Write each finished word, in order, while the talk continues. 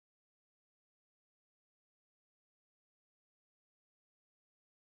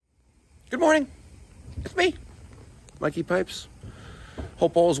Good morning. It's me, Mikey Pipes.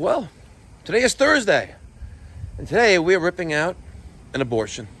 Hope all is well. Today is Thursday, and today we're ripping out an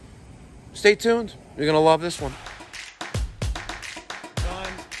abortion. Stay tuned. You're going to love this one.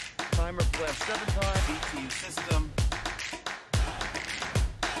 Timer flash 7 times. BTU system.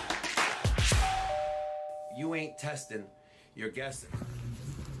 You ain't testing, you're guessing.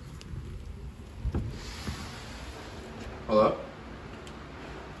 Hello?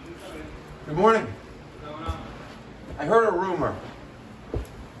 Good morning. What's going on? I heard a rumor.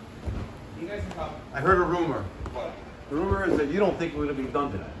 You guys can talk. I heard a rumor. What? The rumor is that you don't think we're going to be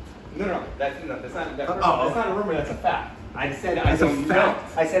done today. No, that's not Oh. not a rumor, that's a fact. I said I don't know.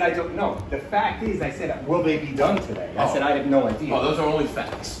 I said I don't know. The fact is, I said, will they be done today? I said I have no idea. Oh, those are only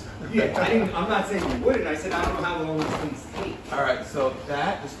facts. Yeah, I'm not saying you wouldn't. I said I don't know how long these things take. All right, so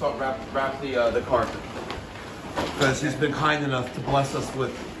that, just start wrap the carpet. Because he's been kind enough to bless us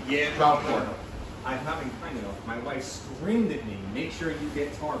with drought corn. I've not been kind enough. My wife screamed at me, make sure you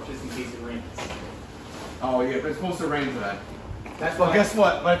get tarp just in case it rains. Oh, yeah, but it's supposed to rain today. That's Well, why. guess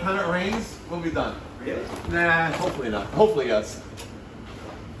what? By the time it rains, we'll be done. Really? Nah, hopefully not. Hopefully, yes.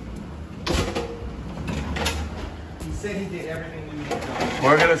 He said he did everything we needed done.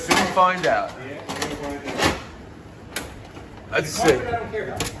 We're going to soon find out. Yeah, we're going to do. Let's see. Carpet I don't care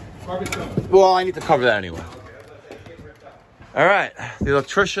about. Carpet's done. Well, I need to cover that anyway. Okay, that's getting ripped up. All right, the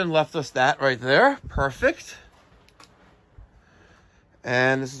electrician left us that right there. Perfect.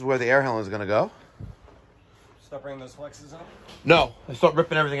 And this is where the air handler is going to go. Stop bringing those flexes up? No, I start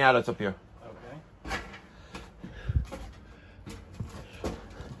ripping everything out that's up here.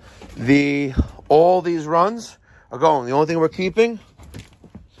 Okay. All these runs are going. The only thing we're keeping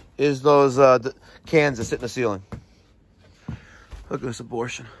is those cans that sit in the ceiling. Look at this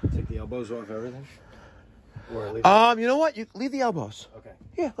abortion. Take the elbows off everything? Or leave You know what? You leave the elbows. Okay.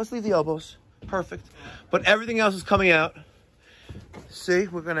 Yeah, let's leave the elbows. Perfect. But everything else is coming out. See,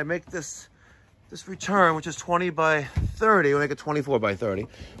 we're gonna make this return, which is 20 by 30. We'll make it 24 by 30.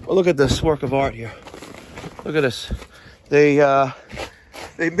 Well, look at this work of art here. Look at this. They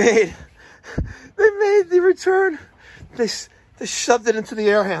made the return. They shoved it into the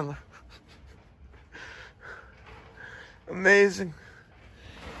air handler. Amazing.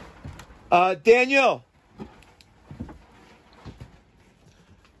 Daniel.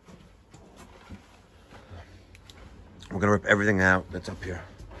 We're gonna rip everything out that's up here.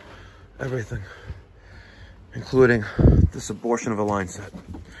 Everything. Including this abortion of a line set.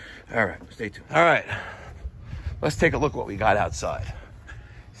 All right, stay tuned. All right, let's take a look what we got outside.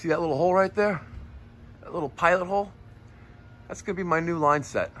 See that little hole right there? That little pilot hole? That's gonna be my new line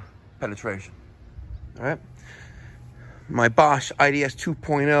set penetration. All right? My Bosch IDS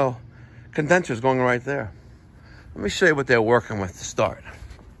 2.0 condenser is going right there. Let me show you what they're working with to start.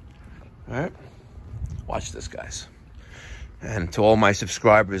 All right? Watch this, guys. And to all my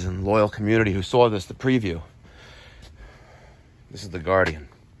subscribers and loyal community who saw the preview, this is the Guardian.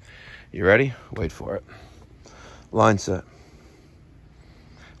 You ready? Wait for it. Line set.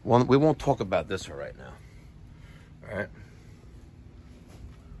 We won't talk about this for right now. All right?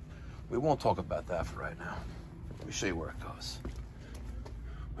 We won't talk about that for right now. Let me show you where it goes.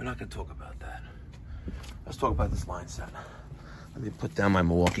 We're not going to talk about that. Let's talk about this line set. Let me put down my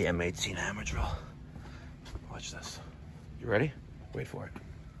Milwaukee M18 hammer drill. Watch this. You ready? Wait for it.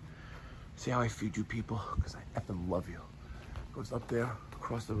 See how I feed you people? Because I effing love you. Goes up there,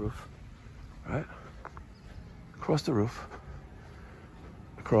 across the roof. Right? Across the roof.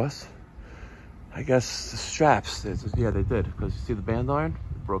 Across. I guess the straps, yeah, they did. Because you see the band iron?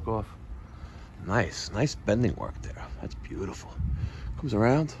 It broke off. Nice bending work there. That's beautiful. Comes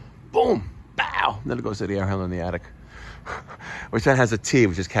around, boom, bow. And then it goes to the air handler in the attic. Which then has a T,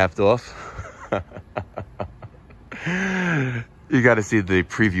 which is capped off. You got to see the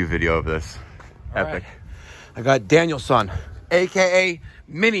preview video of this. Epic. Right. I got Daniel's son, aka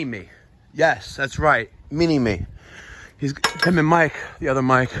Mini Me. Yes, that's right, Mini Me. Him and Mike, the other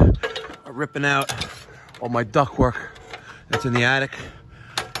Mike, are ripping out all my ductwork that's in the attic.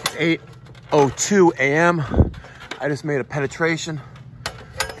 It's 8:02 a.m. I just made a penetration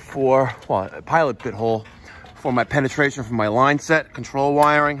for, well, a pilot bit hole for my penetration for my line set, control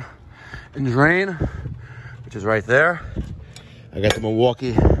wiring, and drain, which is right there. I got the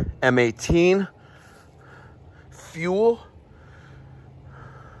Milwaukee M18 fuel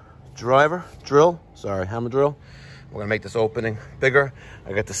hammer drill. We're gonna make this opening bigger.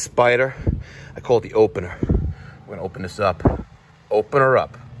 I got the spider. I call it the opener. We're gonna open this up. Open her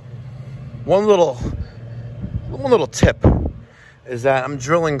up. One little tip is that I'm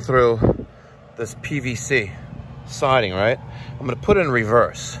drilling through this PVC siding, right? I'm gonna put it in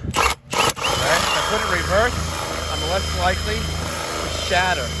reverse. put it in reverse, I'm less likely to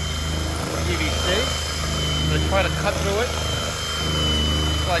shatter the PVC. I'm going to try to cut through it,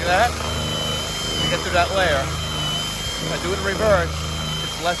 just like that, to get through that layer. If I do it in reverse,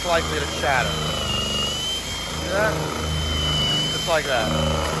 it's less likely to shatter. See that? Just like that.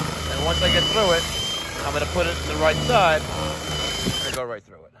 And once I get through it, I'm going to put it to the right side, and go right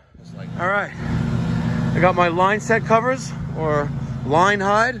through it. Just like that. All right. I got my line set covers, or line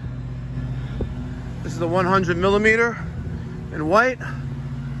hide. This is the 100 millimeter in white.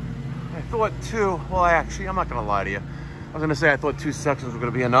 I thought I'm not gonna lie to you. I was gonna say I thought 2 sections were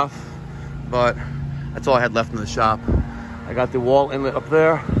gonna be enough, but that's all I had left in the shop. I got the wall inlet up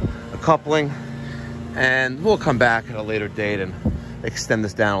there, a coupling, and we'll come back at a later date and extend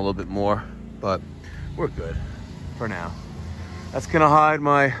this down a little bit more, but we're good for now. That's gonna hide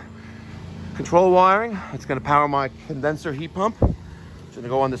my control wiring. It's gonna power my condenser heat pump. It's gonna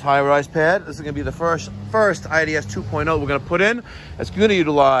go on this high-rise pad. This is gonna be the first IDS 2.0 we're gonna put in. It's gonna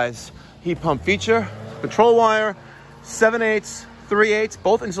utilize heat pump feature, control wire, 7/8, 3/8,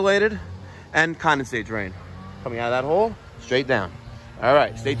 both insulated, and condensate drain. Coming out of that hole, straight down. All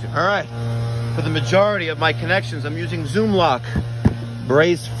right, stay tuned. All right, for the majority of my connections, I'm using Zoom Lock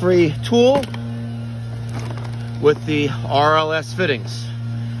braze-free tool with the RLS fittings.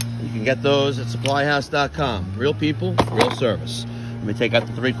 You can get those at supplyhouse.com. Real people, real service. Let me take out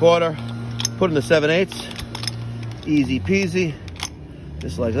the 3/4, put in the 7/8, easy peasy,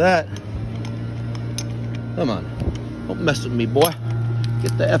 just like that. Come on, don't mess with me, boy.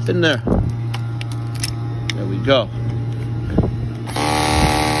 Get the F in there. There we go.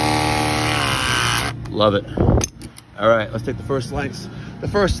 Love it. All right, let's take the first length. The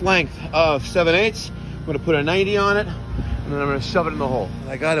first length of 7/8. I'm gonna put a 90 on it, and then I'm gonna shove it in the hole.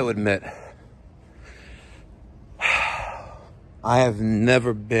 I gotta admit, I have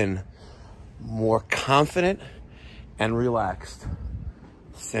never been more confident and relaxed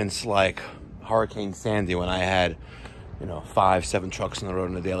since like Hurricane Sandy, when I had, 5, 7 trucks on the road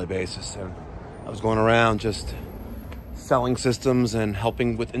on a daily basis. And I was going around just selling systems and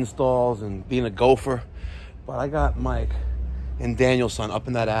helping with installs and being a gopher. But I got Mike and Daniel's son up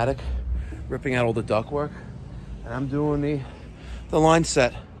in that attic, ripping out all the ductwork, and I'm doing the line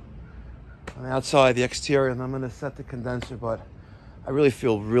set on the outside, the exterior, and I'm gonna set the condenser. But I really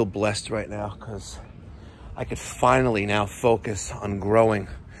feel real blessed right now because I could finally now focus on growing.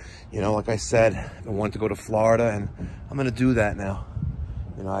 Like I said, I wanted to go to Florida, and I'm gonna do that now.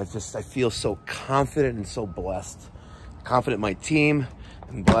 I feel so confident and so blessed. Confident in my team,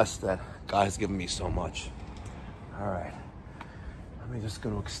 and blessed that God has given me so much. All right, I'm just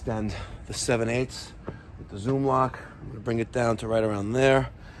gonna extend the 7/8 with the Zoom Lock. I'm gonna bring it down to right around there.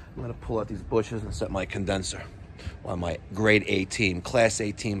 I'm gonna pull out these bushes and set my condenser while my grade A team, class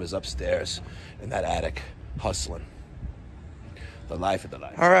A team, is upstairs in that attic hustling. The life of the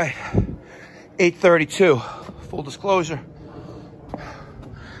life. All right, 8:32, full disclosure.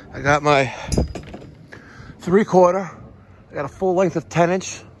 I got my 3/4. I got a full length of 10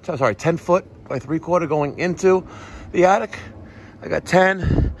 foot by 3/4 going into the attic. I got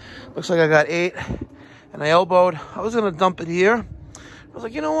 10, looks like I got 8, and I elbowed. I was gonna dump it here. I was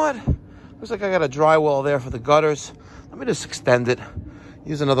like, you know what? Looks like I got a drywall there for the gutters. Let me just extend it.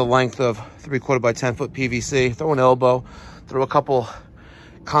 Use another length of 3/4 by 10 foot PVC. Throw an elbow. Throw a couple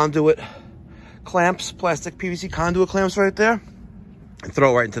conduit clamps, plastic PVC conduit clamps right there, and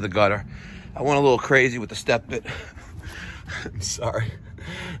throw it right into the gutter. I went a little crazy with the step bit. I'm sorry.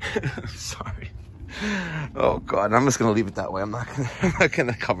 I'm sorry. Oh God, I'm just gonna leave it that way. I'm not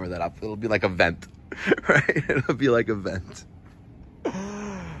gonna cover that up. It'll be like a vent, right? It'll be like a vent.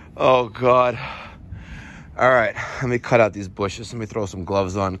 Oh God. All right, let me cut out these bushes. Let me throw some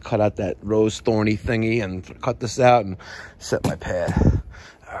gloves on, cut out that rose thorny thingy, and cut this out and set my pad.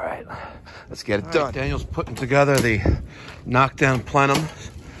 All right, let's get it done. Daniel's putting together the knockdown plenum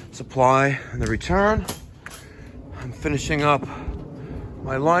supply and the return. I'm finishing up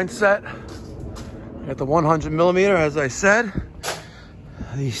my line set. I got the 100 millimeter, as I said.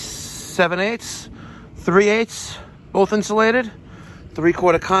 The 7/8, 3/8, both insulated.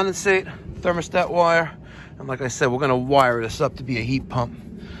 3/4 condensate, thermostat wire. And like I said, we're gonna wire this up to be a heat pump.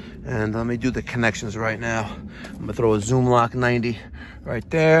 And let me do the connections right now. I'm gonna throw a Zoom Lock 90 right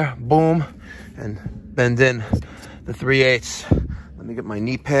there, boom, and bend in the 3/8. Let me get my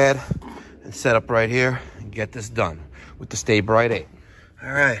knee pad and set up right here and get this done with the Stay Bright 8.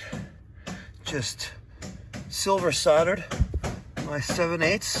 All right, just silver soldered my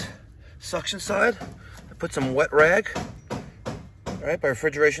 7/8 suction side. I put some wet rag, all right, by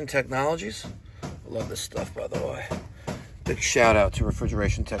Refrigeration Technologies. I love this stuff, by the way. Big shout out to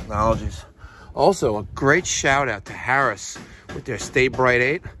Refrigeration Technologies. Also, a great shout out to Harris with their Stay Bright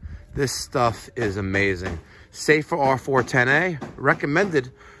 8. This stuff is amazing. Safe for R410A,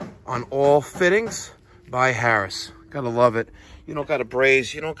 recommended on all fittings by Harris. Gotta love it. You don't gotta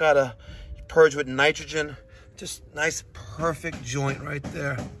braze, you don't gotta purge with nitrogen. Just nice, perfect joint right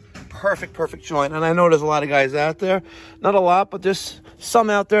there. Perfect joint. And I know there's a lot of guys out there, not a lot, but there's some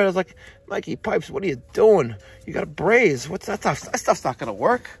out there that's like, Mikey Pipes, what are you doing? You gotta braze. What's that stuff? That stuff's not gonna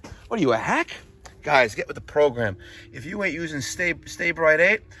work. What are you, a hack? Guys, get with the program. If you ain't using Stay Bright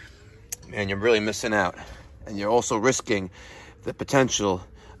 8, man, you're really missing out. And you're also risking the potential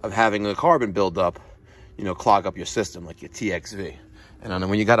of having the carbon buildup, you know, clog up your system like your TXV. And then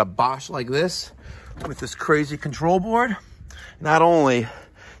when you got a Bosch like this with this crazy control board, not only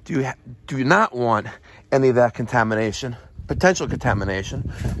do you not want any of that contamination, potential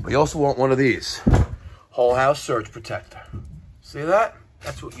contamination, but you also want one of these whole house surge protector. See that?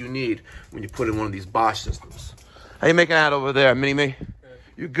 That's what you need when you put in one of these Bosch systems. How you making out over there, Mini-Me?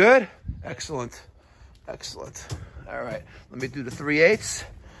 You good? Excellent. Excellent. All right, let me do the 3/8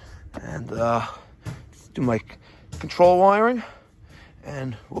 and do my control wiring,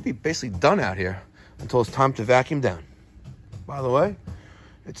 and we'll be basically done out here until it's time to vacuum down. By the way,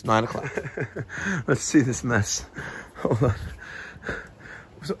 it's 9 o'clock. Let's see this mess. Hold on.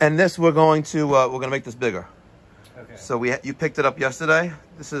 And this, we're gonna make this bigger. Okay. So you picked it up yesterday.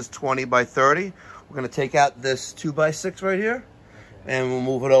 This is 20 by 30. We're gonna take out this 2x6 right here, and we'll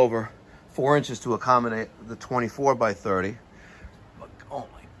move it over 4 inches to accommodate the 24 by 30. But, oh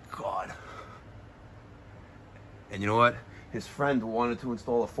my God. And you know what? His friend wanted to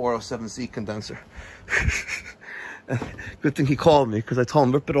install a 407C condenser. Good thing he called me, because I told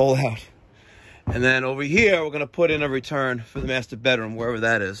him rip it all out. And then over here, we're gonna put in a return for the master bedroom, wherever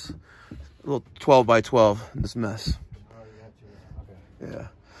that is. A little 12 by 12 in this mess. Okay. Yeah.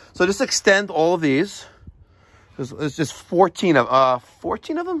 So just extend all of these. There's just 14 of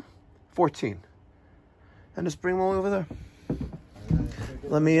them? 14. And just bring them all over there.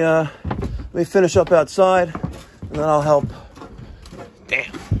 Let me finish up outside, and then I'll help.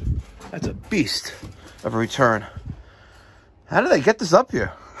 Damn, that's a beast of a return. How did they get this up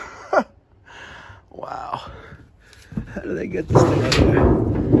here? Wow. How did they get this thing up here?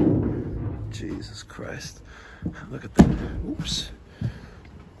 Jesus Christ. Look at that. Oops.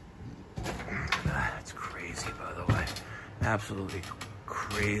 That's crazy, by the way. Absolutely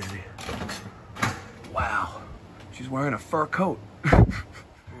crazy. Wow. She's wearing a fur coat. All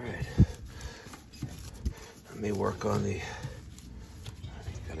right. Let me work on the...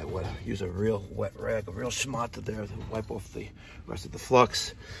 Use a real wet rag, a real schmata there to wipe off the rest of the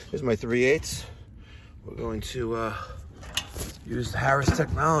flux. Here's my 3/8. We're going to use the Harris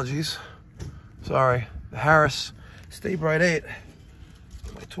Technologies. Sorry, the Harris Stay Bright 8.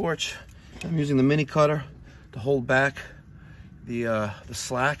 My torch. I'm using the mini cutter to hold back the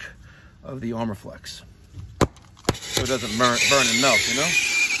slack of the armor flex, so it doesn't burn and melt, you know?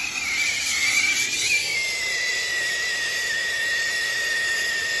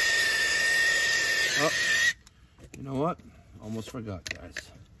 Oh, you know what? Almost forgot,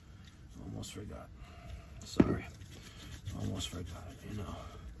 guys. Almost forgot. Sorry. Almost forgot it, you know.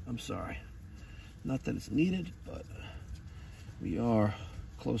 I'm sorry. Not that it's needed, but we are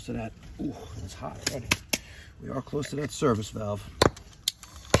close to that. Ooh, it's hot already. We are close to that service valve.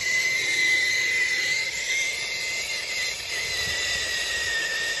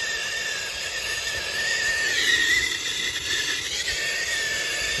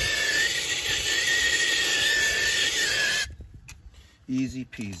 Easy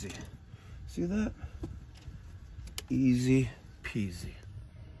peasy. See that? Easy peasy.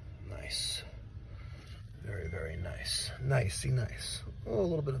 Nice. Very, very nice. Nicey nice. Oh, a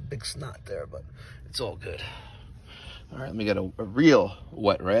little bit of big snot there, but it's all good. All right, let me get a real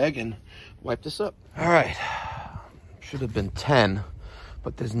wet rag and wipe this up. All right. Should have been 10,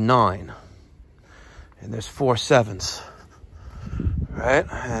 but there's 9. And there's 4 7s. All right,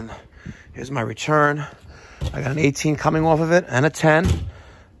 and here's my return. I got an 18 coming off of it and a 10.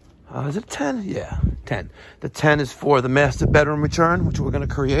 Is it 10? Yeah, 10. The 10 is for the master bedroom return, which we're going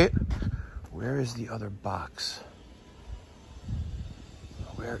to create. Where is the other box?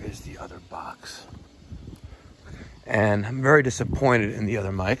 Where is the other box? And I'm very disappointed in the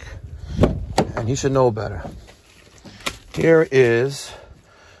other mic, and he should know better. Here is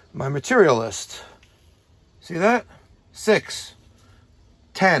my material list. See that? 6,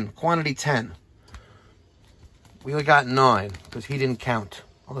 10, quantity 10. We only got 9 because he didn't count,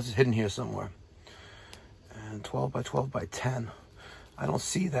 unless it's hidden here somewhere. And 12 by 12 by 10. I don't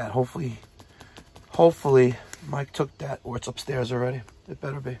see that. Hopefully Mike took that, or it's upstairs already. It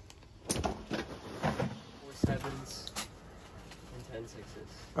better be.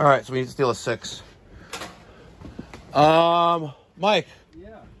 All right, so we need to steal a 6. Mike.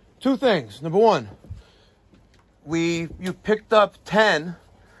 Yeah. 2 things. Number 1, you picked up 10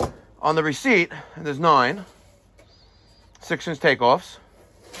 on the receipt, and there's 9. 6-inch takeoffs.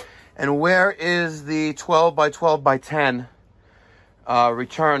 And where is the 12 by 12 by 10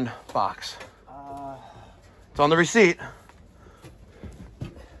 return box? It's on the receipt.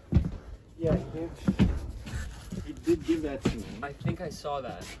 Yeah, he did give that to me. I think I saw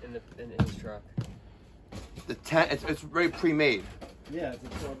that in his truck. The 10, it's very pre-made. Yeah, it's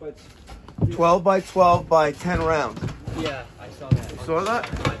a 12 by 12 by 12 by 10 round. Yeah, I saw that. You saw that?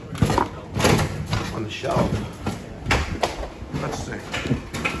 On the shelf. Let's see.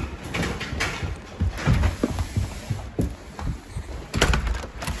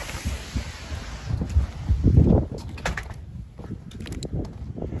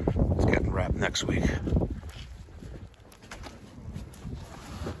 It's getting wrapped next week.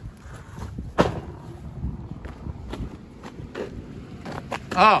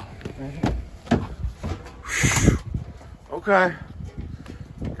 Oh. Okay.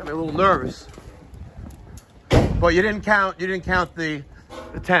 Got me a little nervous. But you didn't count the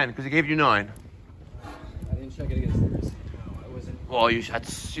 10 because he gave you 9. I didn't check it against the receipt. No, I wasn't. Well, you're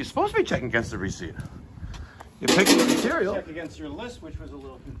supposed to be checking against the receipt. You're picking the material. Check against your list, which was a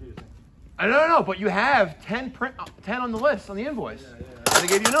little confusing. I don't know, but you have 10 on the list on the invoice. Yeah. And they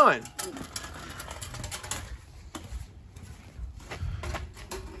gave you 9.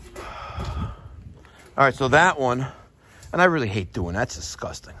 All right, so that one, and I really hate doing that. It's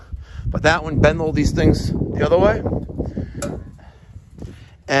disgusting. But that one, bend all these things the other way.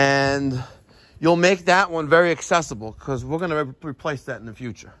 And you'll make that one very accessible because we're going to replace that in the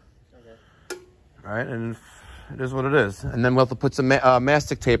future. Okay. All right, and it is what it is. And then we'll have to put some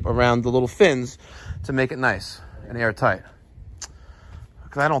mastic tape around the little fins to make it nice and airtight.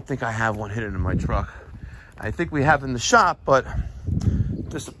 Because I don't think I have one hidden in my truck. I think we have in the shop, but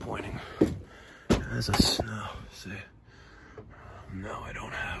disappointing. There's a snow, see? No, I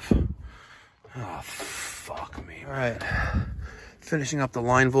don't have. Oh, fuck me. All right, finishing up the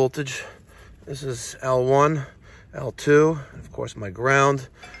line voltage. This is L1, L2, and of course my ground,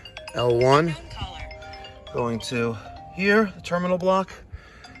 L1. Going to here, the terminal block,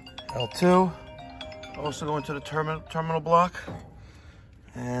 L2. Also going to the terminal block.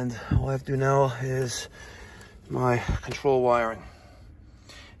 And all I have to do now is my control wiring.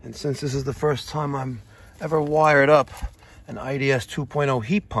 And since this is the first time I'm ever wired up an IDS 2.0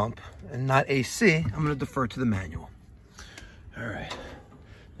 heat pump and not AC, I'm going to defer to the manual. All right,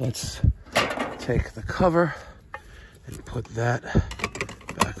 let's take the cover and put that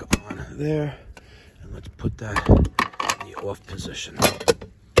back on there. And let's put that in the off position.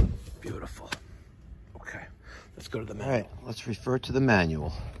 Beautiful. Okay, let's go to the manual. All right, let's refer to the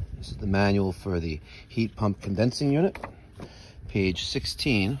manual. This is the manual for the heat pump condensing unit. Page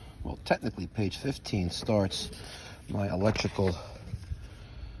 16, well, technically page 15 starts my electrical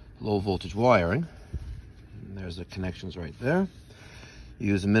low voltage wiring. And there's the connections right there. You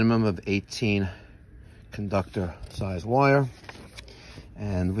use a minimum of 18 conductor size wire.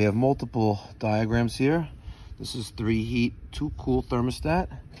 And we have multiple diagrams here. This is 3 heat, 2 cool thermostat,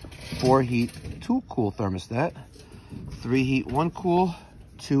 4 heat, 2 cool thermostat, 3 heat, 1 cool,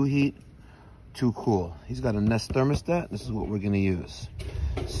 2 heat, 2 cool. He's got a Nest thermostat. This is what we're going to use.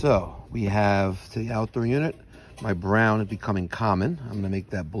 So we have to the outdoor unit. My brown is becoming common. I'm going to make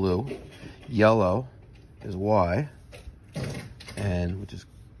that blue. Yellow is Y, and which is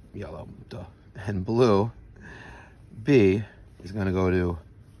yellow, duh. And blue, B, is going to go to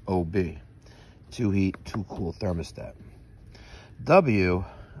OB. 2 heat, 2 cool thermostat. W,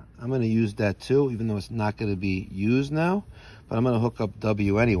 I'm going to use that too, even though it's not going to be used now. But I'm going to hook up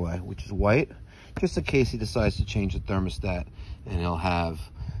W anyway, which is white, just in case he decides to change the thermostat and he'll have,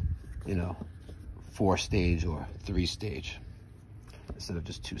 you know, 4-stage or 3-stage instead of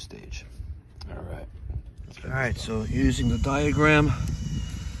just 2-stage. All right. All right, so using the diagram,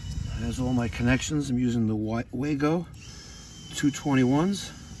 there's all my connections. I'm using the Wago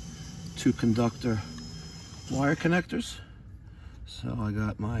 221s, 2 conductor wire connectors. So I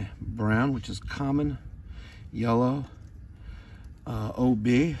got my brown, which is common, yellow, OB,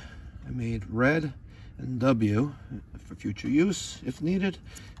 I made red, and W for future use, if needed,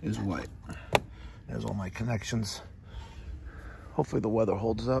 is white. There's all my connections. Hopefully the weather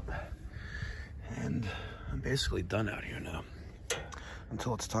holds up. And I'm basically done out here now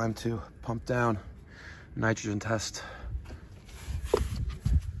until it's time to pump down, nitrogen test.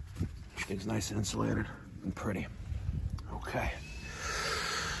 Everything's nice and insulated and pretty. Okay.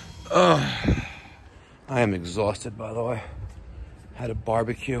 I am exhausted, by the way. Had a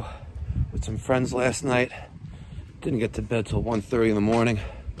barbecue with some friends last night. Didn't get to bed till 1:30 in the morning.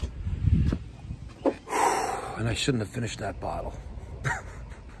 And I shouldn't have finished that bottle.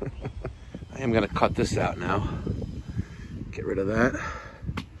 I am gonna cut this out now. Get rid of that.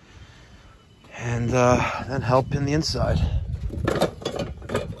 And then help in the inside.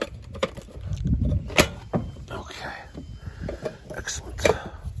 Okay, excellent.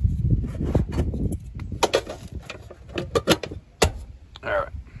 All right,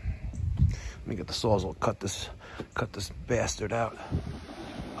 let me get the sawzall, cut this bastard out.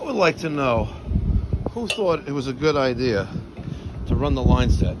 I would like to know who thought it was a good idea to run the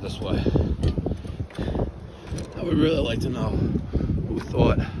line set this way. I would really like to know who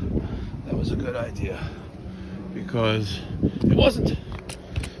thought that was a good idea, because it wasn't.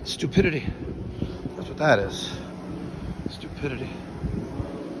 Stupidity. That's what that is. Stupidity.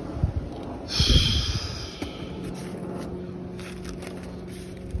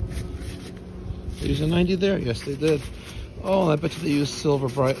 They use a 90 there? Yes, they did. Oh, I bet you they used silver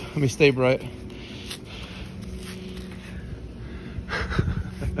bright. Stay bright.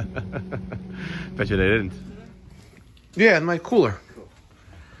 Bet you they didn't. Yeah, in my cooler.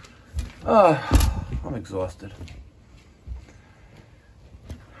 I'm exhausted.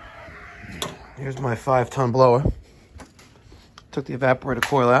 Here's my 5-ton blower. Took the evaporator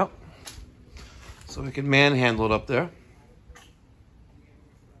coil out so we can manhandle it up there.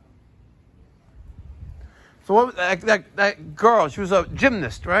 So what? That girl, she was a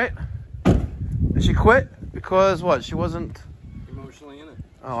gymnast, right? And she quit because what? She wasn't Emotionally in it.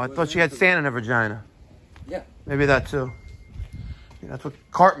 Oh, I thought she had sand in her vagina. Yeah. Maybe that too. Yeah, that's what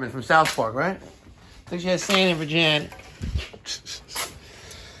Cartman from South Park, right? I think she has sand in her vagina.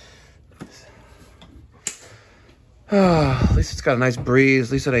 At least it's got a nice breeze.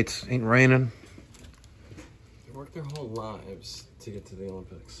 At least it ain't raining. They worked their whole lives to get to the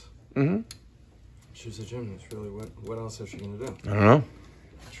Olympics. Mm-hmm. She was a gymnast, really. What else is she going to do? I don't know.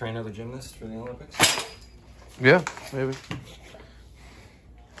 Train other gymnasts for the Olympics? Yeah, maybe.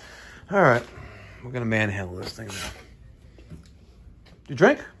 All right. We're going to manhandle this thing now. You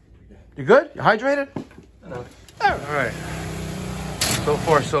drink? You good? You hydrated? No. All right. So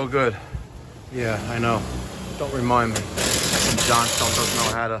far, so good. Yeah, I know. Don't remind me. Johnstone doesn't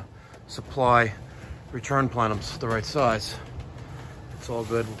know how to supply return plenums the right size. It's all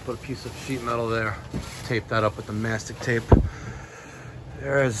good. We'll put a piece of sheet metal there. Tape that up with the mastic tape.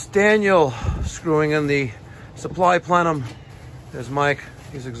 There's Daniel screwing in the supply plenum. There's Mike.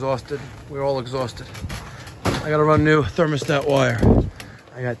 He's exhausted. We're all exhausted. I gotta run new thermostat wire.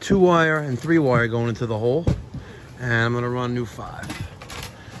 I got 2-wire and 3-wire going into the hole. And I'm gonna run new 5.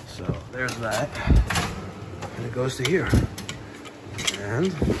 So there's that. And it goes to here.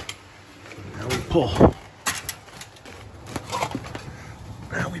 And now we pull.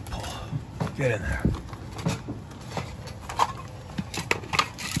 Now we pull. Get in there.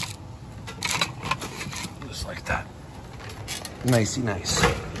 Just like that. Nicey nice.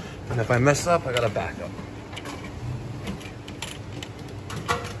 And if I mess up, I gotta back up.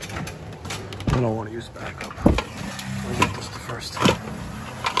 I don't want to use backup. I'll get this first.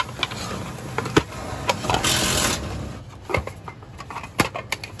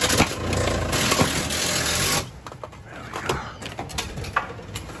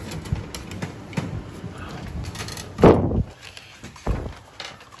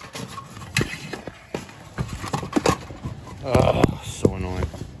 Oh, so annoying.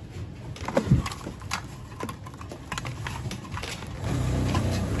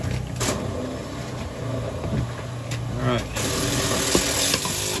 All right,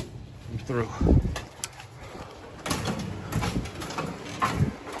 I'm through.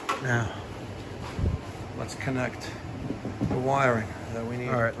 Now, let's connect the wiring that we need.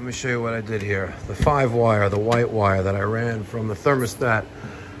 All right, let me show you what I did here. The 5-wire, the white wire that I ran from the thermostat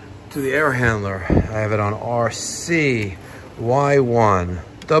to the air handler. I have it on RC. Y1,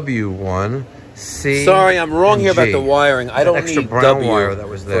 W1, C. Sorry, I'm wrong here about the wiring. I don't extra need brown W wire that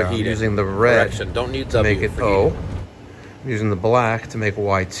was there. I'm using the red don't need to make it O. I'm using the black to make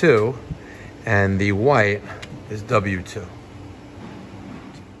Y2, and the white is W2.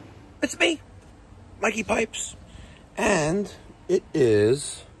 It's me, Mikey Pipes, and it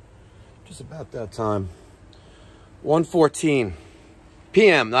is just about that time. 1:14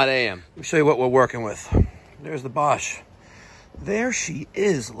 p.m., not a.m. Let me show you what we're working with. There's the Bosch. There she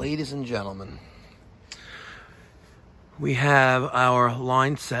is, ladies and gentlemen. We have our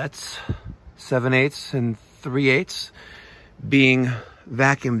line sets, 7/8 and 3/8, being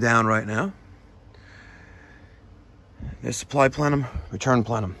vacuumed down right now. There's supply plenum, return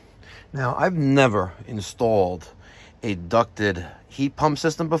plenum. Now, I've never installed a ducted heat pump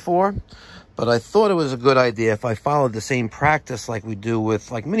system before, but I thought it was a good idea if I followed the same practice like we do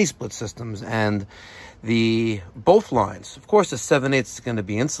with like mini split systems and both lines. Of course, the 7/8 is going to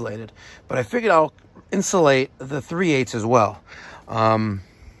be insulated, but I figured I'll insulate the 3/8 as well.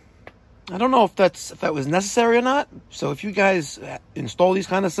 I don't know if that was necessary or not. So if you guys install these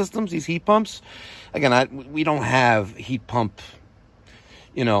kind of systems, these heat pumps, again, we don't have heat pump.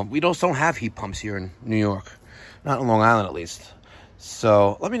 You know, we don't have heat pumps here in New York, not in Long Island at least.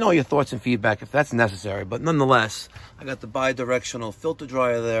 So let me know your thoughts and feedback if that's necessary. But nonetheless, I got the bi-directional filter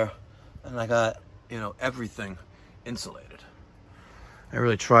dryer there, and I got, you know, everything insulated. I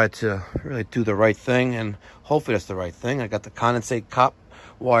really tried to really do the right thing, and hopefully that's the right thing. I got the condensate cop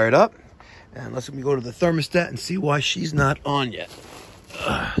wired up, and let's go to the thermostat and see why she's not on yet.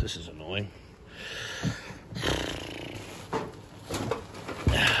 This is annoying.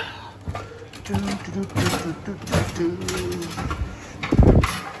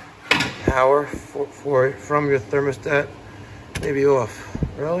 Power from your thermostat maybe off.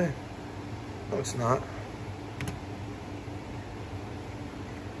 Really? No, it's not.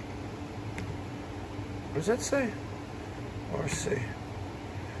 What does that say? RC.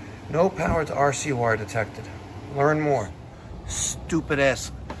 No power to RC wire detected. Learn more. Stupid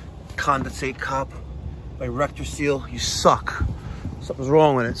ass condensate cop by Rector Seal. You suck. Something's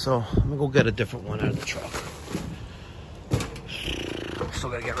wrong with it, so I'm gonna go get a different one out of the truck. Still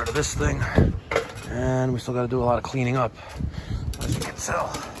gotta get rid of this thing, and we still gotta do a lot of cleaning up. As you can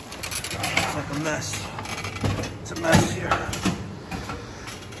tell, it's like a mess. It's a mess here.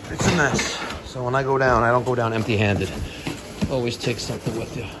 It's a mess. So when I go down, I don't go down empty-handed. Always take something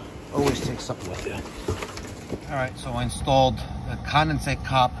with you. Always take something with you. All right, so I installed the condensate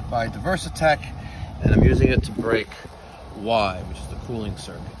cop by Diversitech, and I'm using it to break Y, which is the cooling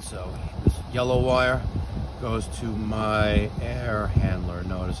circuit. So this yellow wire goes to my air handler.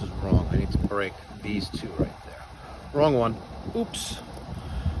 No, this is wrong. I need to break these two right there. Wrong one. Oops.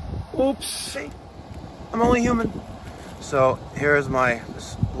 Oops. See? I'm only human. So here's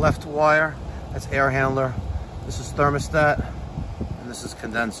this left wire. That's air handler. This is thermostat. And this is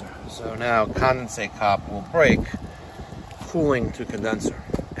condenser. So now condensate cop will break cooling to condenser.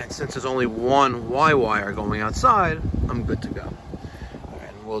 And since there's only one Y wire going outside, I'm good to go. All right,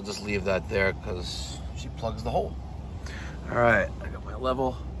 and we'll just leave that there because she plugs the hole. All right, I got my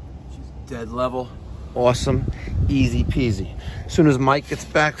level. She's dead level. Awesome, easy peasy. As soon as Mike gets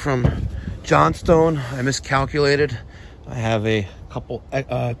back from Johnstone, I miscalculated. I have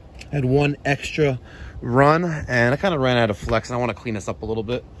had one extra run, and I kind of ran out of flex, and I want to clean this up a little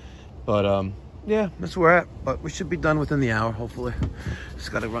bit. But yeah, that's where we're at. But we should be done within the hour, hopefully.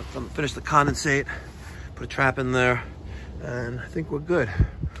 Just got to finish the condensate, put a trap in there, and I think we're good.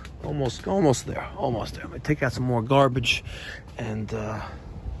 Almost there, almost there. I'm gonna take out some more garbage, and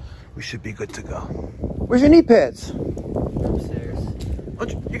we should be good to go. Where's your knee pads? Upstairs.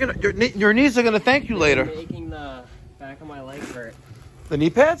 Your knees are gonna thank you later. I'm making the back of my leg hurt. The knee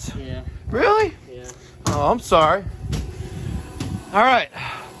pads? Yeah. Really? Yeah. Oh, I'm sorry. All right,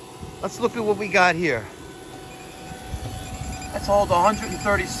 let's look at what we got here. Let's hold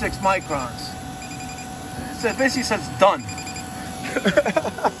 136 microns. It basically says done.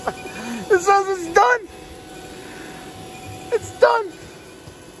 It says it's done. It's done.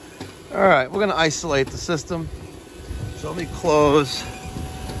 All right, we're gonna isolate the system. So let me close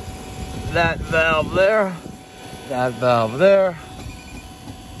that valve there, that valve there.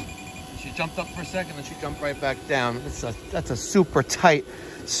 She jumped up for a second and she jumped right back down. That's a super tight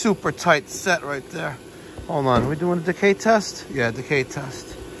set right there. Hold on, are we doing a decay test? Yeah, decay test.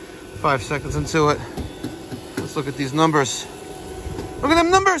 5 seconds into it. Let's look at these numbers. Look at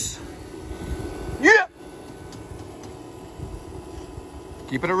them numbers. Yeah.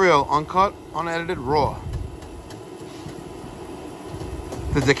 Keeping it real, uncut, unedited, raw.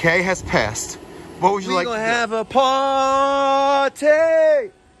 The decay has passed. What would you like to do? We're gonna have a party.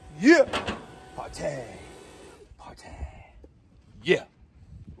 Yeah. Party. Yeah.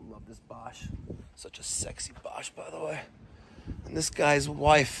 Love this Bosch. Such a sexy Bosch, by the way. And this guy's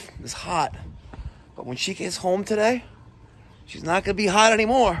wife is hot. But when she gets home today, she's not gonna be hot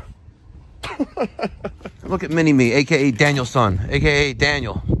anymore. Look at Mini-Me, aka Daniel's son, aka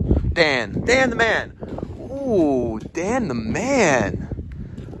Daniel. Dan the man. Ooh, Dan the man.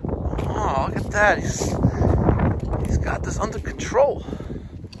 Oh, look at that. He's got this under control.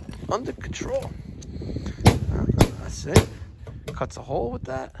 Under control. That's it. Cuts a hole with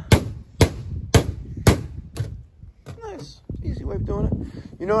that. Nice. Easy way of doing it.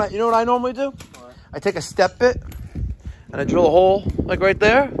 You know what I normally do? What? I take a step bit and I drill a hole like right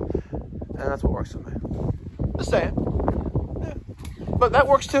there. And that's what works for me. Just saying. but that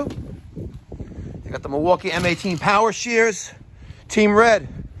works too. You got the Milwaukee M18 power shears. Team Red.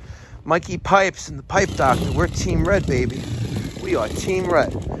 Mikey Pipes and the Pipe Doctor. We're Team Red, baby. We are Team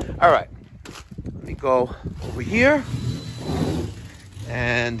Red. All right. Let me go over here.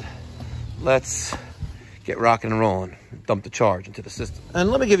 And let's get rocking and rolling. Dump the charge into the system.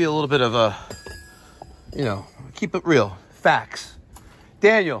 And let me give you a little bit of a, you know, keep it real. Facts.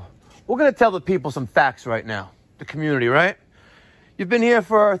 Daniel, we're going to tell the people some facts right now. The community, right? You've been here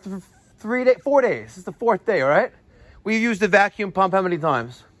for 4 days. This is the 4th day, all right? We've used the vacuum pump how many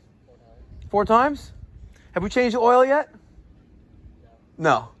times? 4 times? Have we changed the oil yet?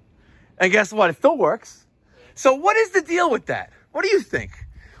 No. And guess what? It still works. So what is the deal with that? What do you think?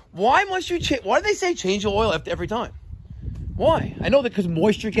 Why must you change? Why do they say change the oil after every time? Why? I know that because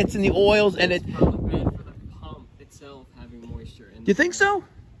moisture gets in the oils and it... It's probably bad for the pump itself having moisture in it. You think so?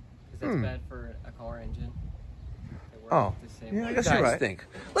 Because that's bad for a car engine. Oh, yeah, I guess you're right. Think.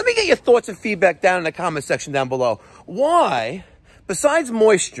 Let me get your thoughts and feedback down in the comment section down below. Why, besides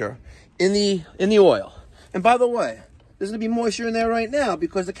moisture in the oil, and by the way, there's going to be moisture in there right now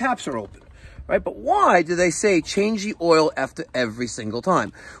because the caps are open, right? But why do they say change the oil after every single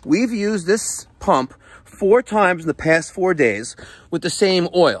time? We've used this pump 4 times in the past 4 days with the same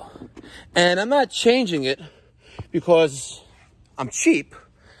oil. And I'm not changing it because I'm cheap.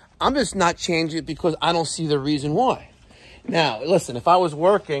 I'm just not changing it because I don't see the reason why. Now, listen, if I was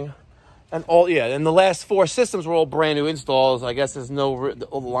working and and the last 4 systems were all brand new installs. I guess there's all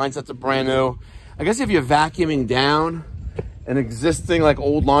the line sets are brand new. I guess if you're vacuuming down an existing like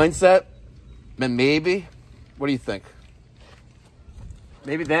old line set, then maybe, what do you think?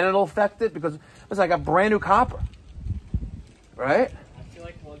 Maybe then it'll affect it because it's like a brand new copper, right? I feel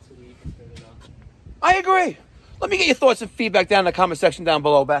like once a week is good enough. I agree. Let me get your thoughts and feedback down in the comment section down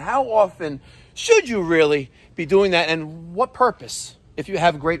below about how often should you really be doing that and what purpose if you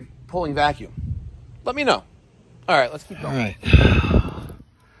have great pulling vacuum. Let me know. All right, let's keep going. All right.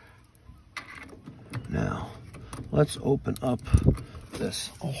 Now, let's open up this.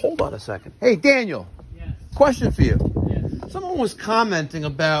 Oh, hold on a second. Hey, Daniel. Yes. Question for you. Yes. Someone was commenting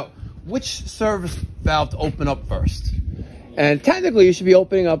about which service valve to open up first. And technically, you should be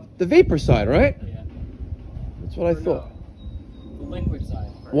opening up the vapor side, right? Yeah. That's what I thought. No, the liquid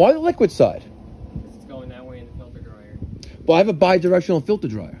side first. Why the liquid side? Because it's going that way in the filter dryer. Well, I have a bi-directional filter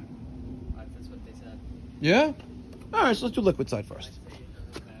dryer. That's what they said. Yeah? All right, so let's do liquid side first.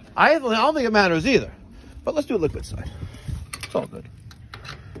 I don't think it matters either. But let's do a liquid side. It's all good.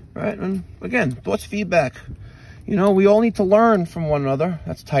 All right, and again, thoughts, feedback. You know, we all need to learn from one another.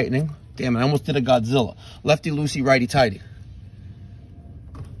 That's tightening. Damn it, I almost did a Godzilla. Lefty loosey, righty tighty.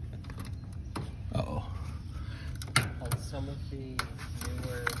 Uh-oh. On some of the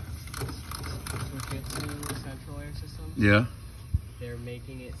newer Fujitsu central air systems, Yeah. they're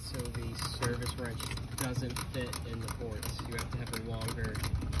making it so the service wrench doesn't fit in the ports. You have to have a longer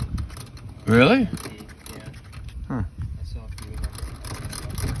Really? feed. Yeah. Huh. I saw a few of them.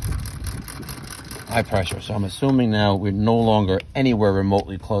 High pressure. So I'm assuming now we're no longer anywhere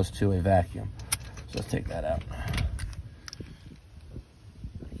remotely close to a vacuum. So let's take that out.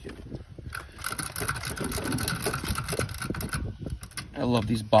 Thank you. I love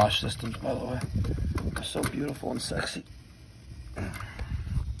these Bosch systems, by the way. They're so beautiful and sexy. I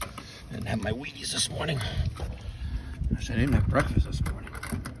didn't have my Wheaties this morning. Actually, I didn't have breakfast this morning.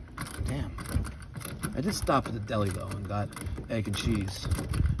 Damn. I did stop at the deli, though, and got egg and cheese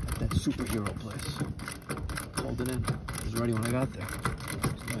at that superhero place. Called it in. It was ready when I got there.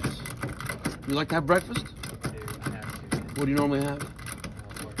 It's nice. You like to have breakfast? I have to. What do you normally have?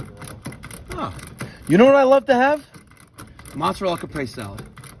 Oh. You know what I love to have? Mozzarella caprese salad.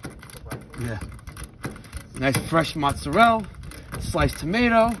 Yeah. Nice fresh mozzarella, sliced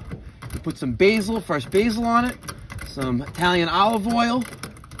tomato. You put some basil, fresh basil on it, some Italian olive oil,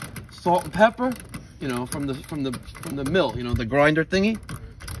 salt and pepper, you know, from the mill, you know, the grinder thingy.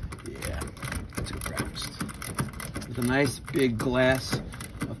 Yeah, that's a good breakfast. With a nice big glass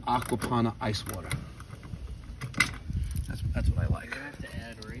of Aquapana ice water. That's what I like. You're gonna have to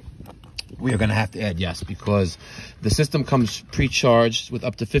add, right? We are going to have to add, yes, because the system comes pre-charged with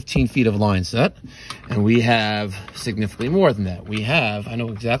up to 15 feet of line set, and we have significantly more than that. We have, I know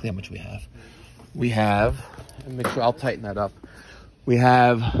exactly how much we have. We have, and make sure I'll tighten that up. We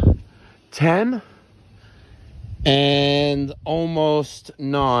have 10 and almost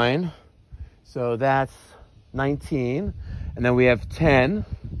 9, so that's 19. And then we have 10,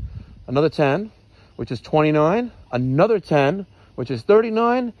 another 10, which is 29, another 10, which is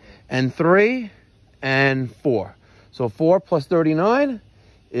 39, and 3 and 4. So 4 plus 39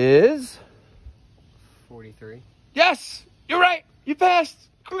 is 43. Yes, you're right. You passed.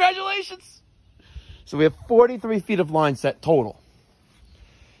 Congratulations. So we have 43 feet of line set total.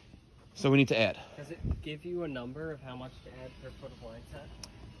 So we need to add. Does it give you a number of how much to add per foot of line set?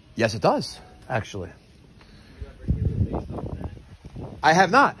 Yes, it does, actually. Do you ever do it based on that? I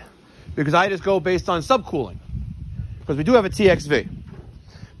have not, because I just go based on subcooling. Because we do have a TXV.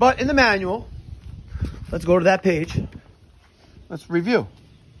 But in the manual, let's go to that page. Let's review.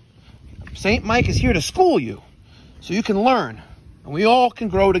 St. Mike is here to school you, so you can learn, and we all can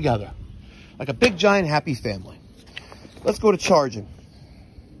grow together, like a big, giant, happy family. Let's go to charging.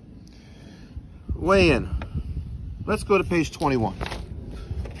 Weigh in. Let's go to page 21.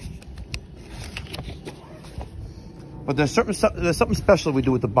 But there's something special we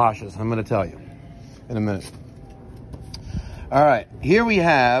do with the Bosches. I'm going to tell you in a minute. All right, here we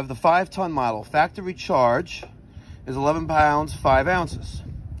have the 5-ton model. Factory charge is 11 pounds, 5 ounces.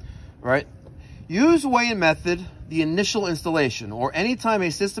 Right? Use weigh-in method the initial installation or anytime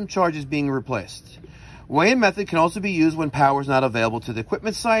a system charge is being replaced. Weigh-in method can also be used when power is not available to the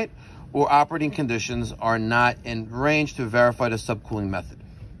equipment site or operating conditions are not in range to verify the subcooling method.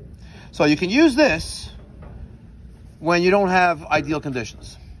 So you can use this when you don't have ideal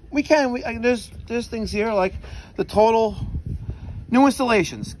conditions. We can. There's things here like the total new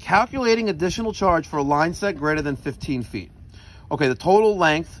installations. Calculating additional charge for a line set greater than 15 feet. Okay, the total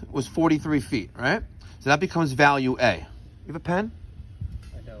length was 43 feet, right? So that becomes value A. You have a pen?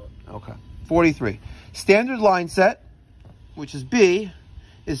 I don't. Okay. 43. Standard line set, which is B,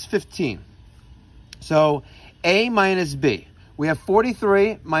 is 15. So A minus B. We have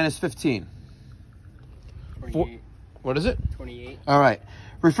 43 minus 15. 28. What is it? 28. All right.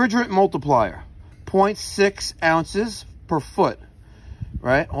 Refrigerant multiplier. 0.6 ounces per foot.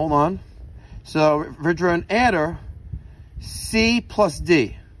 Right? Hold on. So refrigerant adder, C plus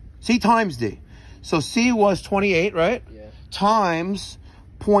D. C times D. So C was 28, right? Yeah. Times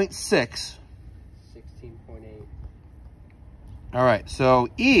 0.6. 16.8. All right, so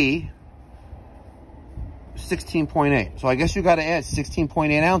E, 16.8. So I guess you got to add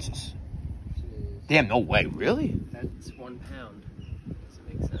 16.8 ounces. Jeez. Damn, no way, really? That's 1 pound. Does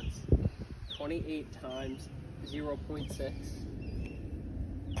it make sense? 28 times 0.6.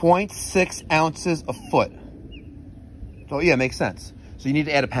 0.6 ounces a foot. So yeah, it makes sense. So you need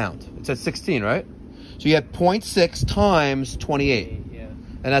to add a pound. It says 16, right? So you have 0.6 times 28. Yeah.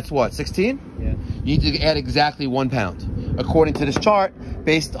 And that's what, 16? Yeah. You need to add exactly 1 pound, according to this chart,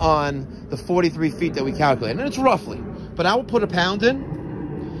 based on the 43 feet that we calculated. And it's roughly. But I will put a pound in,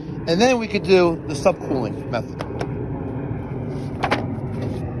 and then we could do the subcooling method.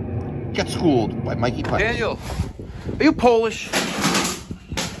 Get schooled by Mikey Pipes. Daniel, are you Polish?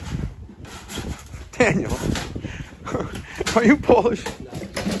 Daniel, are you Polish? No.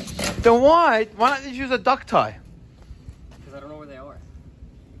 Then why? Why not just use a duck tie? Because I don't know where they are.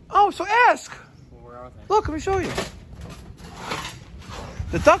 Oh, so ask. Well, where are they? Look, let me show you.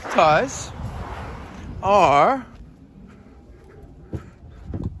 The duck ties are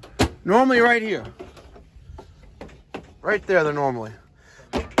normally right here. Right there, they're normally.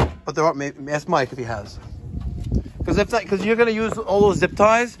 But there are, maybe ask Mike if he has. Because you're gonna use all those zip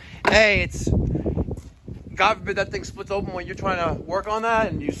ties. Hey, it's God forbid that thing splits open when you're trying to work on that,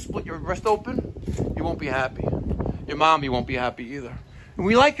 and you split your wrist open. You won't be happy. Your mommy won't be happy either. And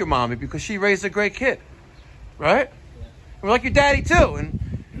we like your mommy because she raised a great kid, right? Yeah. We like your daddy too, and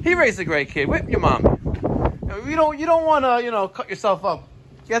he raised a great kid. Whip your mommy. You don't want to cut yourself up.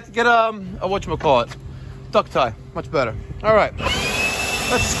 You have to get a whatchamacallit, duck tie. Much better. All right.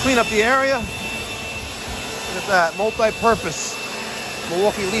 Let's just clean up the area. Look at that, multi-purpose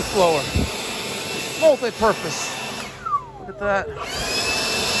Milwaukee leaf blower. Multi-purpose. Look at that.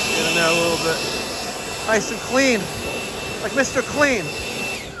 Get in there a little bit. Nice and clean, like Mr. Clean.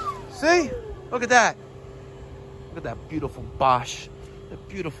 See? Look at that. Look at that beautiful Bosch. The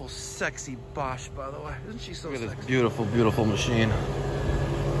beautiful, sexy Bosch, by the way. Isn't she so sexy? Look at this beautiful, beautiful machine.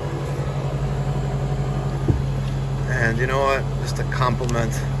 And you know what? Just a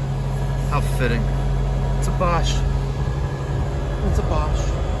compliment. How fitting. It's a Bosch. It's a Bosch.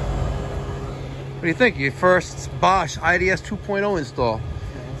 What do you think? Your first Bosch IDS 2.0 install.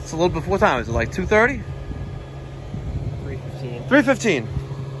 It's a little before time. Is it like 2:30? 3:15. 3:15.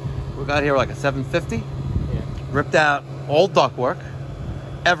 We got here like a 7:50. Yeah. Ripped out all ductwork,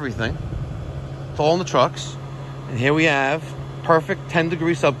 everything. It's all in the trucks. And here we have perfect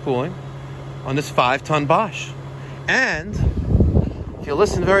 10-degree subcooling on this 5-ton Bosch. And if you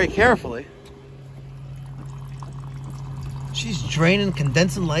listen very carefully, she's draining,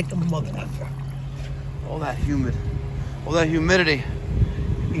 condensing like a mother effer. All that humidity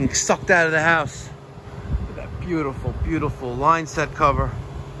being sucked out of the house. Look at that Beautiful, beautiful line set cover.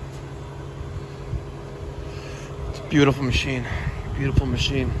 It's a beautiful machine. Beautiful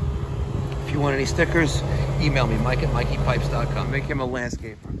machine. If you want any stickers, email me, Mike at mikeypipes.com. Make him a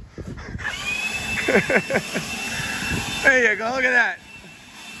landscaper. There you go, look at that.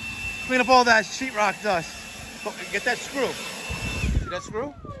 Clean up all that sheetrock dust. Oh, get that screw. See that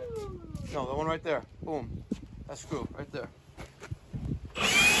screw? No, the one right there. Boom. That screw right there.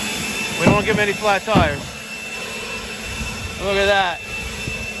 We don't want to give him any flat tires. Look at that.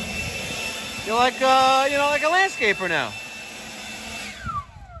 You're like, you know, like a landscaper now.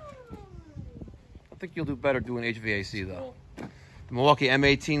 I think you'll do better doing HVAC though. The Milwaukee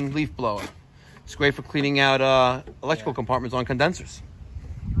M18 leaf blower. It's great for cleaning out electrical compartments on condensers.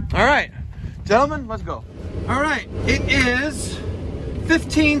 All right, gentlemen, let's go. All right, it is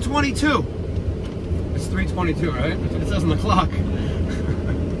 15:22. It's 3:22, right? That's what it says on the clock.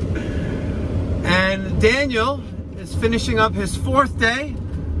 And Daniel is finishing up his 4th day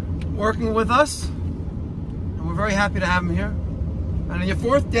working with us. And we're very happy to have him here. And on your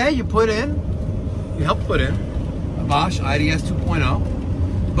 4th day, you helped put in a Bosch IDS 2.0.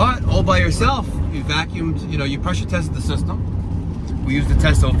 But all by yourself, you vacuumed, you know, you pressure tested the system. We used the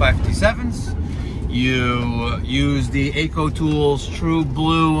Testo 557s. You used the EcoTools True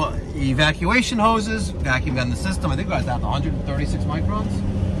Blue evacuation hoses, vacuumed down the system. I think we got down to 136 microns.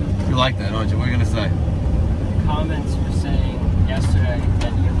 You like that, don't you? What are you going to say? Comments were saying yesterday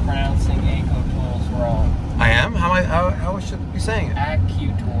that you're pronouncing EcoTools wrong. I am? How should I be saying it?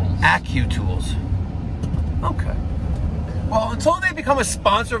 AccuTools. AccuTools. Okay. Well, until they become a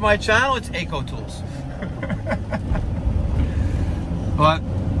sponsor of my channel, it's EcoTools. But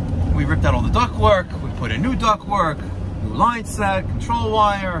we ripped out all the ductwork. We put in new ductwork, new line set, control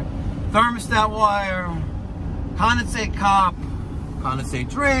wire, thermostat wire, condensate cop, condensate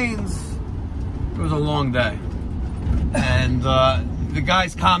drains. It was a long day. And the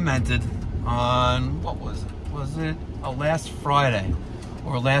guys commented on, what was it? Was it last Friday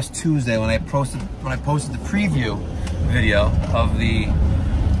or last Tuesday when I posted the preview video of the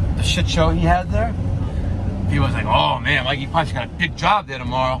shit show he had there? He was like, oh man, Mikey Pipes got a big job there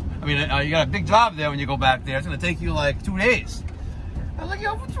tomorrow. I mean, you got a big job there when you go back there. It's gonna take you like 2 days. I was like,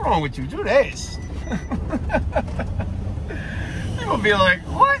 yo, what's wrong with you? 2 days? People be like,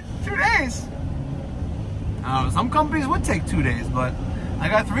 what? 2 days? Some companies would take 2 days, but I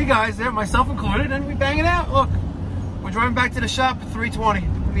got 3 guys there, myself included, and we bang it out. Look, we're driving back to the shop at 3:20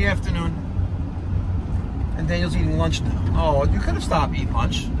 in the afternoon. And Daniel's eating lunch now. Oh, you could have stopped eating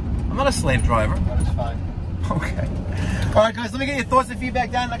lunch. I'm not a slave driver. That was fine. Okay. All right, guys, let me get your thoughts and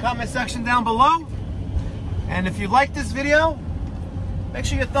feedback down in the comment section down below. And if you like this video, make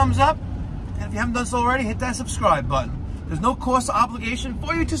sure you thumbs up. And if you haven't done so already, hit that subscribe button. There's no cost or obligation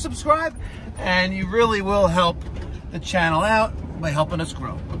for you to subscribe, and you really will help the channel out by helping us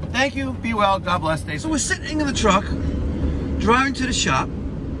grow. Thank you. Be well. God bless. Stay safe. So we're sitting in the truck, driving to the shop.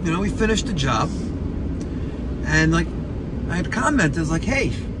 You know, we finished the job. And, like, I had commented, like,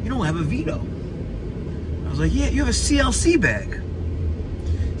 hey, you don't have a Vito. I was like, yeah, you have a CLC bag.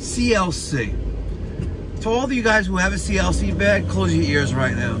 CLC. To all of you guys who have a CLC bag, close your ears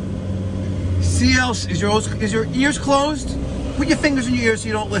right now. CLC, is your ears closed? Put your fingers in your ears so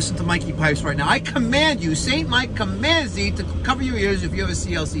you don't listen to Mikey Pipes right now. I command you, Saint Mike commands thee to cover your ears if you have a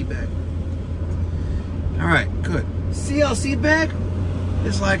CLC bag. All right, good. CLC bag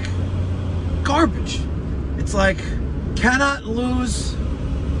is like garbage. It's like cannot lose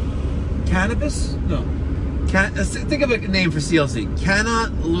cannabis? No. Think of a name for CLC.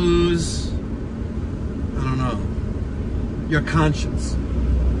 Cannot lose, I don't know, your conscience.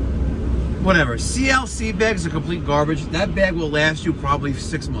 Whatever. CLC bags are complete garbage. That bag will last you probably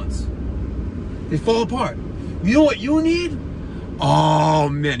 6 months. They fall apart. You know what you need? Oh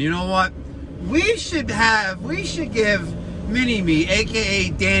man, you know what? We should give Mini-Me, aka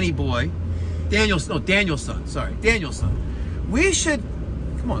Danny Boy, Daniel's son, sorry, Daniel's son. We should,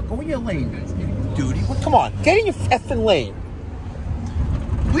 come on, go in your lane, guys. Dude, come on, get in your effing lane.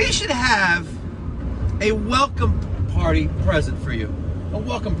 We should have a welcome party present for you. A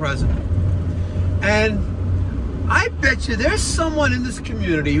welcome present. And I bet you there's someone in this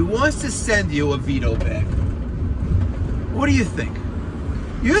community who wants to send you a Vito bag. What do you think?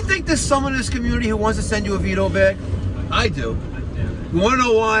 You think there's someone in this community who wants to send you a Vito bag? I do. You want to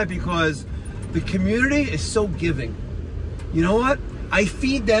know why? Because the community is so giving. You know what? I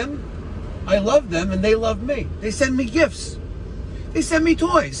feed them, I love them, and they love me. They send me gifts. They send me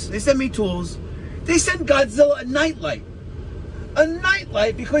toys. They send me tools. They send Godzilla a nightlight. A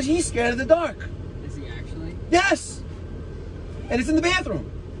nightlight because he's scared of the dark. Is he actually? Yes. And it's in the bathroom.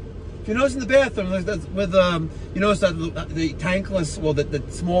 If you notice in the bathroom, with you notice that the tankless, well, the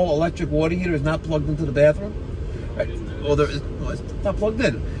small electric water heater is not plugged into the bathroom. Right? Well, it's not plugged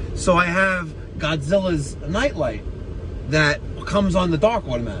in. So I have Godzilla's nightlight that comes on the dark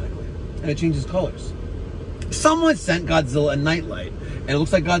automatically, and it changes colors. Someone sent Godzilla a nightlight, and it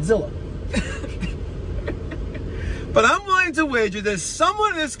looks like Godzilla. But I'm willing to wager that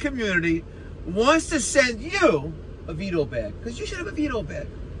someone in this community wants to send you a Vito bag, because you should have a Vito bag.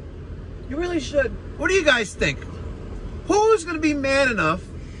 You really should. What do you guys think? Who's going to be man enough,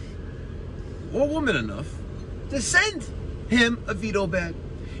 or woman enough, to send him a Vito bag?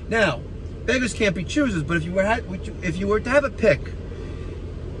 Now, beggars can't be choosers, but if you were to have a pick,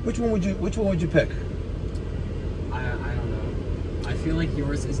 which one would you pick? I don't know. I feel like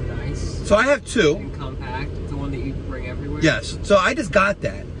yours is nice. So I have two. And compact, the one that you bring everywhere. Yes. So I just got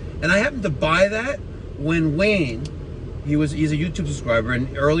that, and I happened to buy that when Wayne, he's a YouTube subscriber,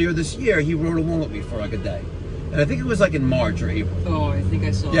 and earlier this year he rode along with me for like a day, and I think it was like in March or April. Oh, I think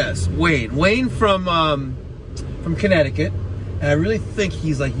I saw. Yes, Wayne from Connecticut, and I really think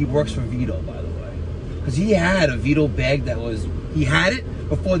he works for Vito, by the way, because he had a Vito bag he had it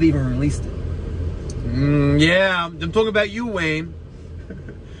before they even released it. Yeah, I'm talking about you, Wayne.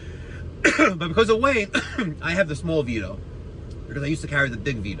 But because of Wayne, I have the small Vito, because I used to carry the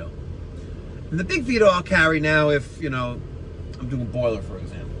big Vito. And the big Vito I'll carry now if, I'm doing boiler, for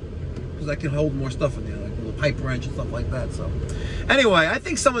example. Because I can hold more stuff in there, like a little pipe wrench and stuff like that. So, anyway, I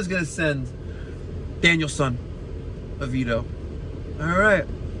think someone's going to send Daniel's son a Vito. All right.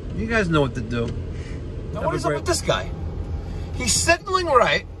 You guys know what to do. Now, what is up with this guy? He's signaling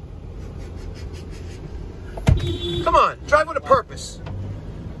right. Come on, drive with a purpose.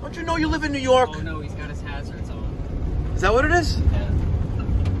 Don't you know you live in New York? Oh, no, he's got his hazards on. Is that what it is? Yeah.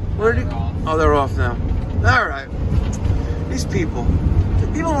 Where did he? Oh, they're off now. All right. These people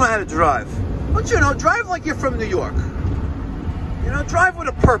don't know how to drive. Don't you know? Drive like you're from New York. Drive with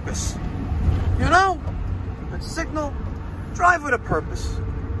a purpose. A signal. Drive with a purpose.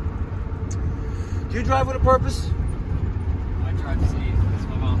 Do you drive with a purpose? I drive safe because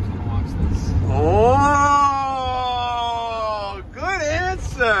my mom's gonna watch this. Oh, good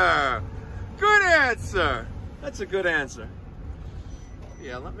answer. Good answer. That's a good answer.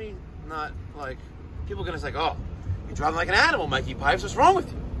 Yeah, let me not, people are going to say, oh, you're driving like an animal, Mikey Pipes. What's wrong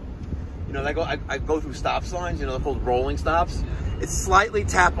with you? I go through stop signs, they're called rolling stops. It's slightly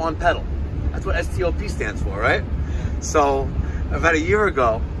tap on pedal. That's what STOP stands for, right? So, about a year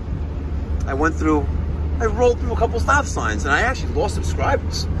ago, I rolled through a couple stop signs, and I actually lost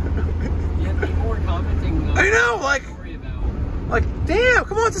subscribers. Yeah, people were commenting. I know, damn,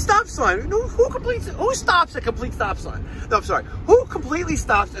 come on, it's a stop sign. Who stops at complete stop sign? No, I'm sorry. Who completely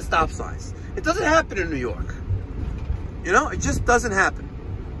stops at stop signs? It doesn't happen in New York. It just doesn't happen.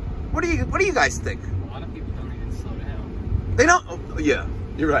 What do you guys think? A lot of people don't even slow down. They don't. Oh, yeah,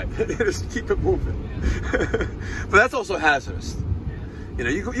 you're right. They just keep it moving. Yeah. But that's also hazardous. Yeah.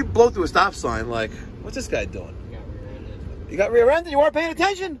 You blow through a stop sign what's this guy doing? You got rear-ended? You weren't paying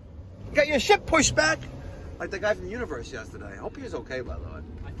attention? You got your shit pushed back? Like the guy from the universe yesterday. I hope he was okay, by the way.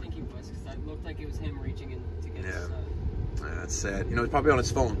 I think he was, because that looked like it was him reaching in to get his... Yeah, that's sad. He's probably on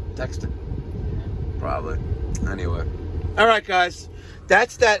his phone, texting. Probably. Anyway. All right, guys.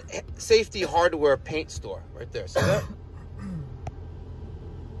 That's that safety hardware paint store right there. See that?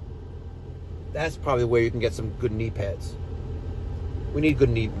 That's probably where you can get some good knee pads. We need good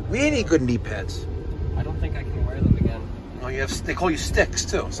knee pads. I don't think I can wear them again. Oh, they call you sticks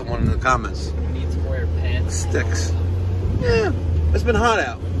too. Someone in the comments. You need to wear pants. Sticks. Yeah, it's been hot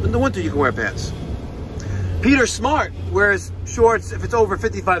out. In the winter, you can wear pants. Peter Smart wears shorts if it's over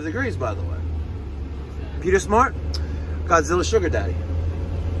 55 degrees, by the way. Exactly. Peter Smart, Godzilla sugar daddy.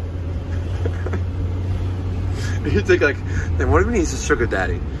 You think then what do you mean he's a sugar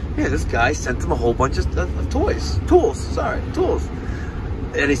daddy? Yeah, this guy sent him a whole bunch of tools.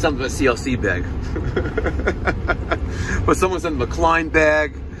 And he sent him a CLC bag. But someone sent him a Klein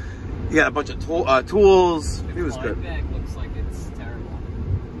bag. He got a bunch of tools. He was good. Klein bag looks like it's terrible.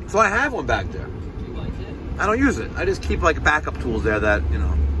 So I have one back there. Do you like it? I don't use it. I just keep backup tools there that,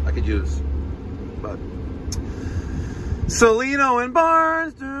 I could use. But Salino and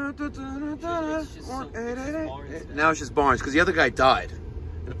Barnes. Now it's just Barnes because the other guy died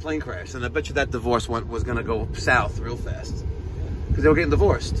in a plane crash. And I bet you that divorce was going to go south real fast. Because they were getting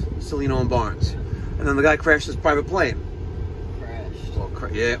divorced, Salino and Barnes. And then the guy crashed his private plane. Crashed. Well,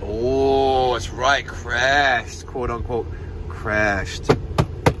 yeah. Oh, that's right. Crashed. Quote unquote. Crashed.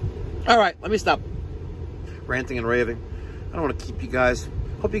 All right. Let me stop ranting and raving. I don't want to keep you guys.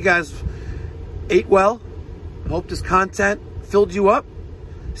 Hope you guys ate well. I hope this content filled you up.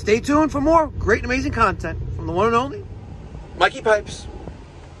 Stay tuned for more great and amazing content from the one and only Mikey Pipes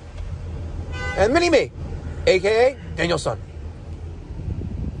and Mini-Me, a.k.a. Daniel's son.